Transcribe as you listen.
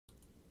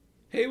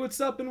Hey,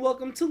 what's up, and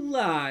welcome to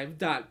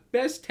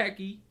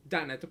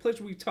live.besttechy.net, the place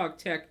where we talk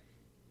tech,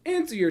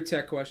 answer your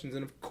tech questions,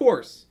 and of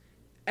course,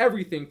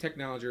 everything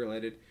technology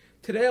related.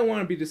 Today, I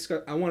want to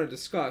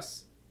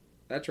discuss.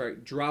 That's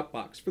right,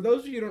 Dropbox. For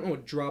those of you who don't know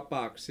what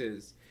Dropbox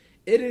is,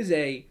 it is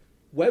a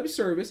web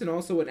service and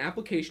also an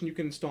application you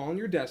can install on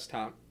your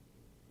desktop,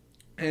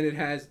 and it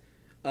has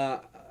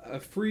a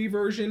free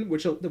version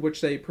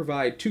which they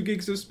provide 2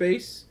 gigs of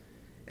space.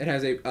 It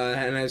has and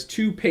it has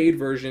two paid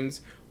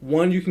versions.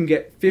 One you can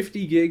get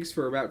 50 gigs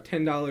for about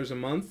 $10 a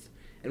month,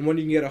 and one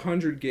you can get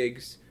 100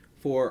 gigs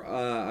for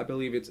I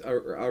believe it's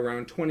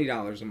around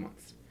 $20 a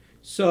month.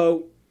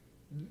 So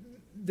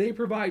they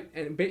provide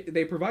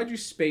you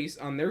space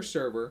on their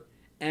server,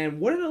 and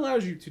what it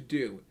allows you to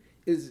do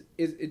is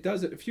it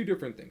does a few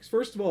different things.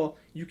 First of all,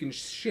 you can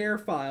share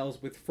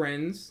files with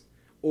friends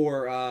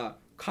or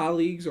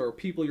colleagues or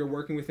people you're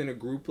working with in a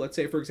group. Let's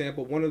say, for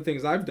example, one of the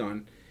things I've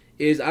done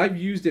is I've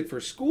used it for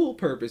school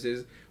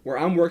purposes where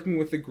I'm working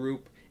with a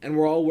group and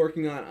we're all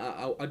working on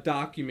a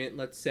document,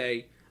 let's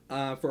say,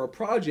 for a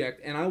project,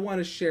 and I want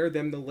to share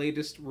them the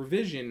latest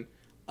revision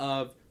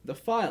of the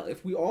file.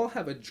 If we all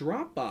have a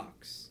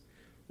Dropbox,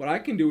 what I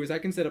can do is I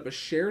can set up a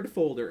shared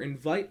folder,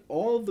 invite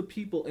all of the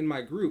people in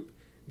my group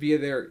via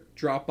their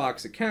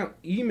Dropbox account,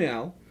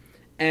 email,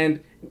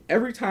 and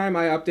every time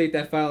I update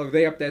that file or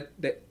they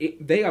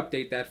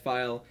update that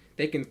file,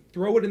 they can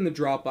throw it in the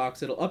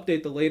Dropbox. It'll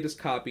update the latest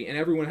copy, and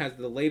everyone has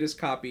the latest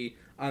copy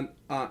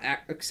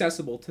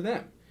accessible to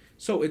them.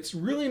 So it's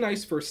really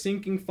nice for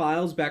syncing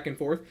files back and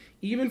forth,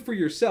 even for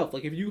yourself.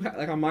 Like if you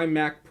like on my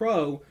Mac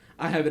Pro,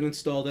 I have it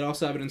installed. I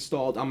also have it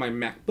installed on my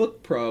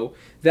MacBook Pro.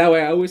 That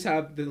way, I always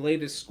have the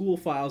latest school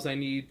files I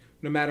need,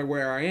 no matter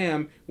where I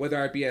am, whether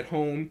I be at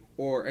home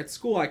or at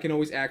school. I can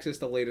always access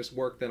the latest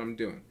work that I'm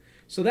doing.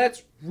 So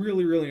that's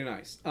really, really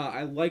nice.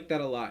 I like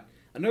that a lot.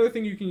 Another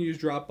thing you can use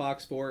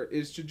Dropbox for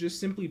is to just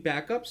simply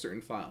back up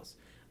certain files.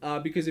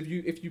 Because if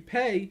you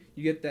pay,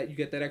 you get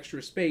that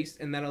extra space,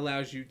 and that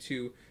allows you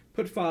to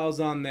put files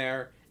on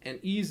there and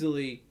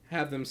easily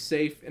have them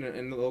safe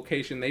in the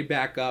location they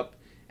back up,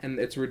 and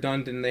it's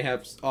redundant. They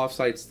have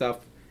offsite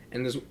stuff,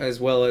 and as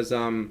well as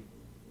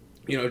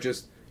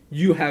just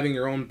you having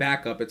your own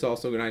backup. It's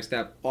also nice to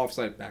have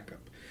offsite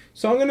backup.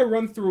 So I'm gonna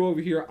run through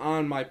over here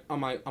on my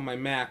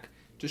Mac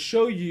to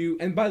show you.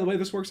 And by the way,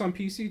 this works on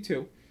PC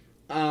too.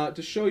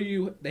 To show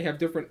you, they have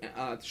different.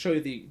 To show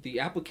you the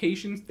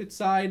application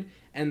side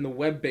and the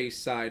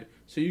web-based side,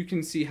 so you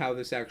can see how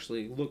this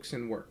actually looks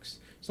and works.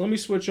 So let me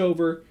switch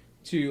over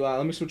to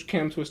let me switch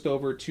Cam Twist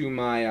over to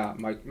my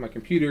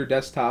computer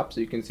desktop, so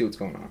you can see what's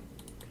going on.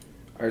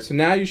 All right, so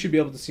now you should be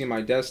able to see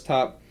my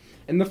desktop.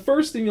 And the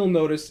first thing you'll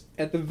notice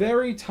at the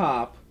very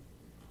top,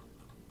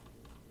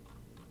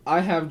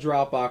 I have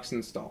Dropbox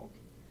installed.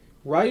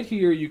 Right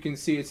here, you can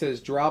see it says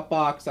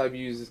Dropbox. I've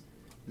used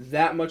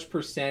that much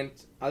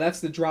percent. That's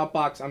the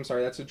Dropbox. I'm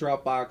sorry, that's the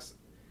Dropbox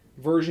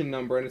version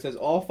number, and it says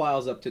all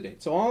files up to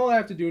date. So all I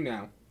have to do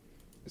now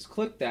is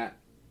click that,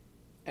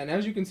 and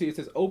as you can see, it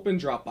says open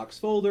Dropbox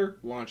folder,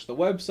 launch the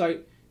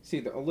website.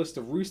 See a list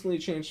of recently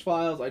changed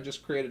files. I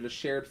just created a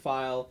shared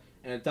file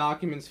and a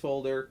documents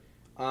folder,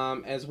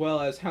 as well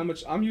as how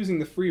much I'm using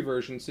the free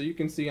version. So you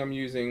can see I'm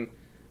using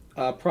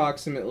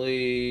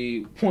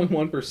approximately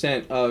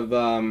 0.1% of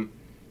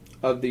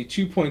the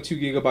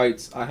 2.2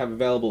 gigabytes I have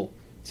available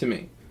to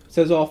me. It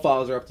says all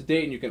files are up to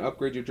date, and you can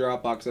upgrade your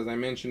Dropbox, as I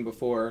mentioned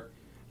before,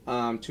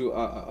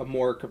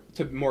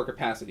 to more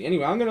capacity.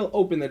 Anyway, I'm going to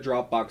open the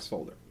Dropbox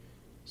folder.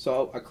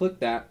 So I click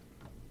that.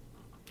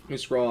 Let me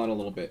scroll on a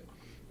little bit.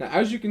 Now,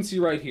 as you can see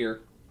right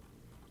here,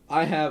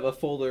 I have a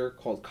folder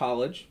called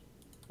College,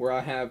 where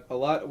I have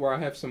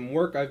some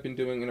work I've been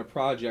doing in a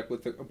project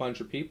with a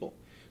bunch of people.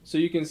 So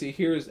you can see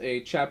here's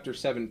a Chapter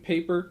 7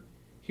 paper,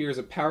 here's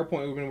a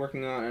PowerPoint we've been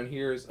working on, and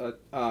here's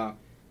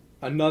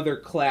another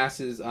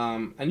class's,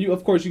 and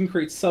of course you can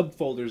create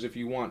subfolders if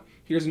you want.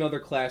 Here's another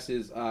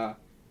class's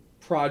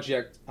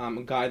project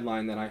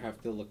guideline that I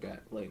have to look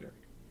at later.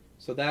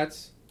 So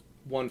that's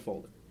one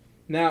folder.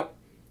 Now,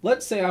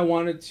 let's say I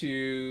wanted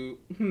to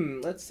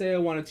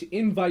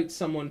invite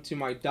someone to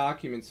my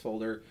documents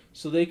folder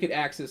so they could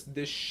access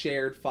this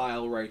shared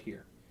file right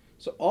here.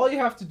 So all you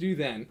have to do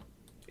then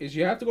is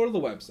you have to go to the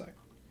website.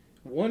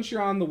 Once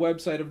you're on the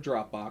website of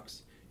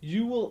Dropbox,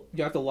 you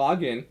have to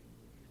log in,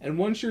 and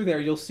once you're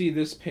there, you'll see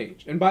this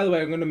page. And by the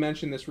way, I'm going to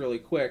mention this really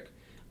quick.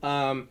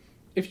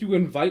 If you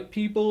invite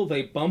people,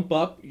 they bump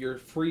up your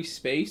free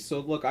space. So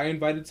look, I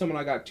invited someone,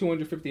 I got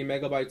 250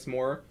 megabytes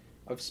more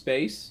of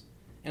space,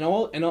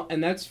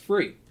 and that's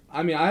free.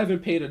 I mean, I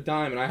haven't paid a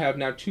dime, and I have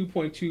now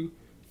 2.25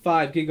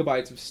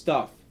 gigabytes of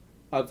stuff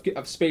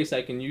of space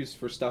I can use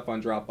for stuff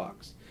on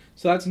Dropbox.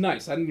 So that's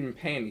nice. I didn't even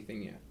pay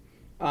anything yet.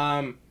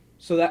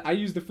 So that I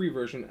use the free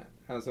version,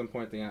 as I'm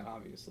pointing out,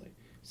 obviously.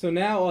 So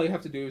now all you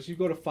have to do is you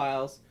go to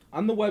Files.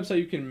 On the website,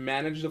 you can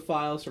manage the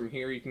files from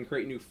here. You can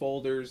create new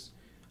folders.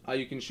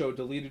 You can show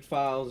deleted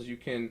files. You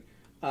can,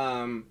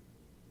 well,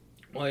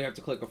 you have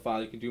to click a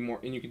file. You can do more,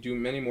 and you can do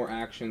many more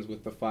actions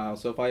with the file.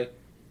 So if I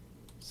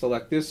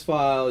select this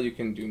file. You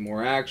can do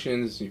more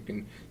actions. You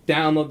can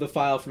download the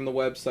file from the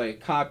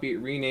website, copy it,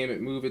 rename it,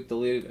 move it,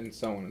 delete it, and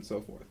so on and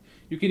so forth.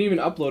 You can even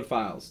upload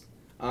files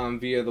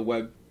via the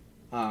web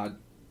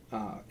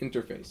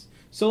interface.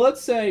 So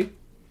let's say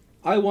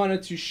I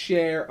wanted to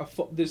share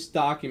this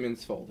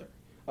documents folder.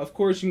 Of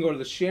course, you can go to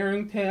the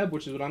sharing tab,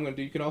 which is what I'm going to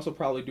do. You can also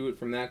probably do it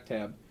from that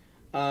tab.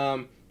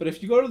 But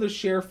if you go to the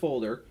share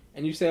folder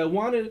and you say, I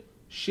want to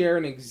share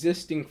an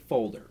existing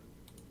folder.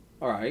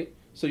 All right.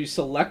 So you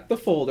select the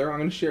folder. I'm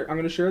going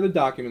to share the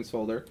documents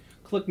folder.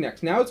 Click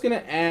next. Now it's going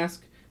to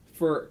ask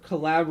for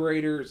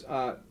collaborators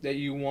that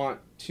you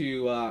want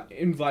to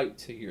invite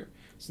to here.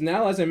 So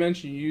now, as I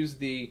mentioned, you use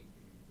the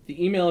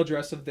email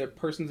address of the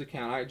person's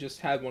account. I just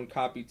had one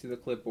copied to the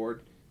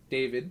clipboard,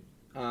 David.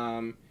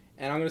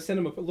 And I'm going to send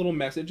him a little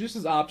message. This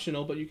is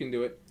optional, but you can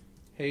do it.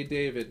 Hey,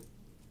 David,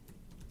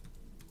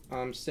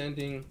 I'm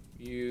sending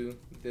you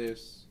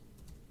this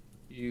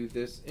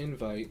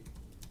invite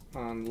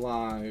on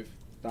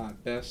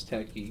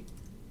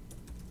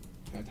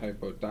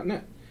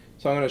live.besttechie@typeboat.net.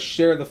 So I'm going to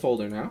share the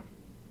folder now.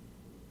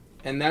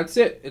 And that's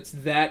it. It's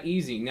that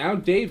easy. Now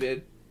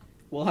David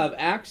will have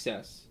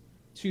access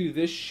to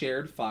this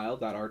shared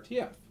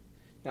file.rtf.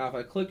 Now if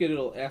I click it,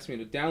 it'll ask me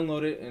to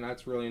download it, and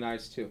that's really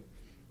nice too.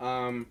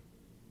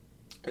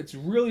 It's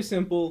really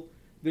simple.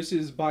 This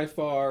is by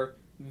far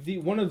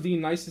one of the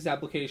nicest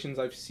applications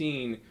I've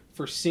seen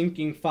for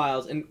syncing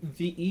files, and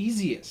the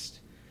easiest.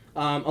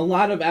 A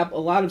lot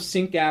of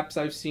sync apps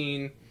I've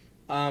seen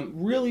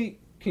really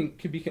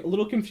could be a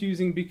little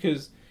confusing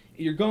because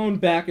you're going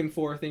back and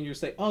forth and you're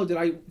saying, oh,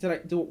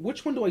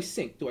 which one do I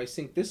sync? Do I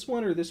sync this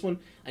one or this one?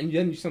 And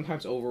then you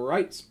sometimes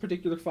overwrite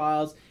particular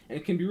files, and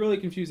it can be really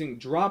confusing.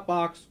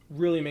 Dropbox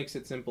really makes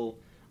it simple.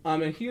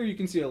 And here you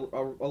can see a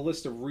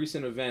list of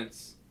recent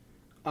events.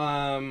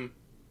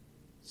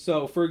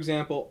 So, for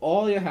example,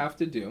 all you have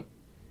to do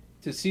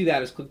to see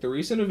that is click the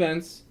recent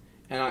events,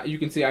 and you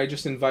can see I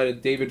just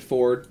invited David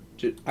Ford.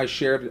 I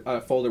shared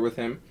a folder with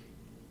him.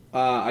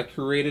 I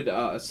created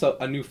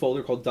a new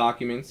folder called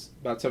Documents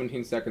about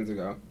 17 seconds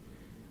ago.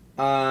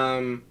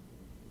 And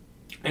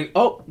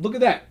oh, look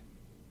at that.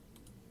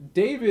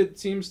 David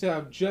seems to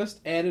have just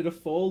added a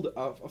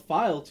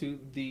file to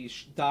the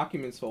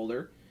Documents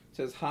folder. It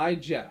says, Hi,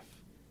 Jeff.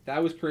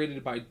 That was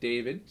created by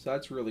David, so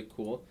that's really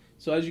cool.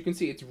 So as you can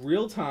see, it's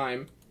real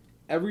time.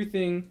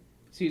 Everything,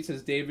 see it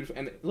says David,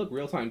 and look,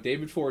 real time.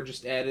 David Ford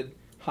just added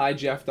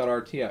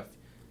hijeff.rtf.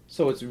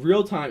 So it's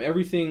real time.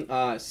 Everything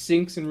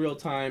syncs in real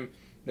time.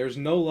 There's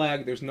no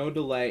lag. There's no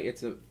delay.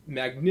 It's a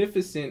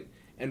magnificent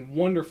and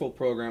wonderful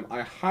program.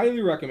 I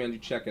highly recommend you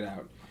check it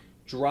out.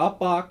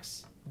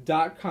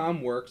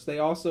 Dropbox.com works.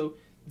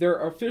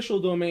 Their official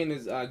domain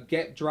is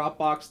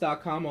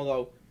getdropbox.com,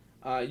 although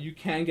you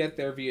can get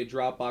there via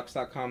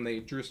dropbox.com.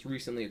 They just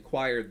recently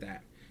acquired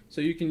that.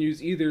 So you can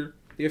use either.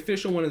 The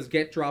official one is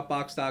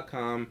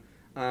getdropbox.com,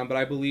 but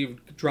I believe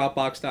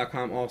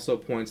dropbox.com also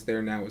points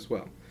there now as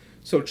well.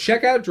 So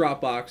check out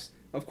Dropbox.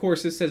 Of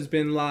course, this has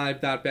been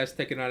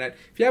live.besttechie.net.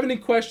 If you have any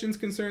questions,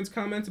 concerns,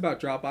 comments about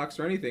Dropbox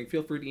or anything,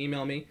 feel free to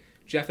email me,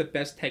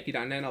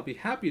 jeff@besttechie.net. I'll be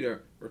happy to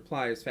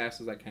reply as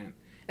fast as I can.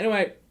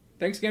 Anyway,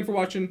 thanks again for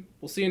watching.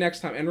 We'll see you next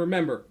time. And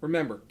remember,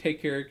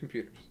 take care of your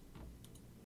computers.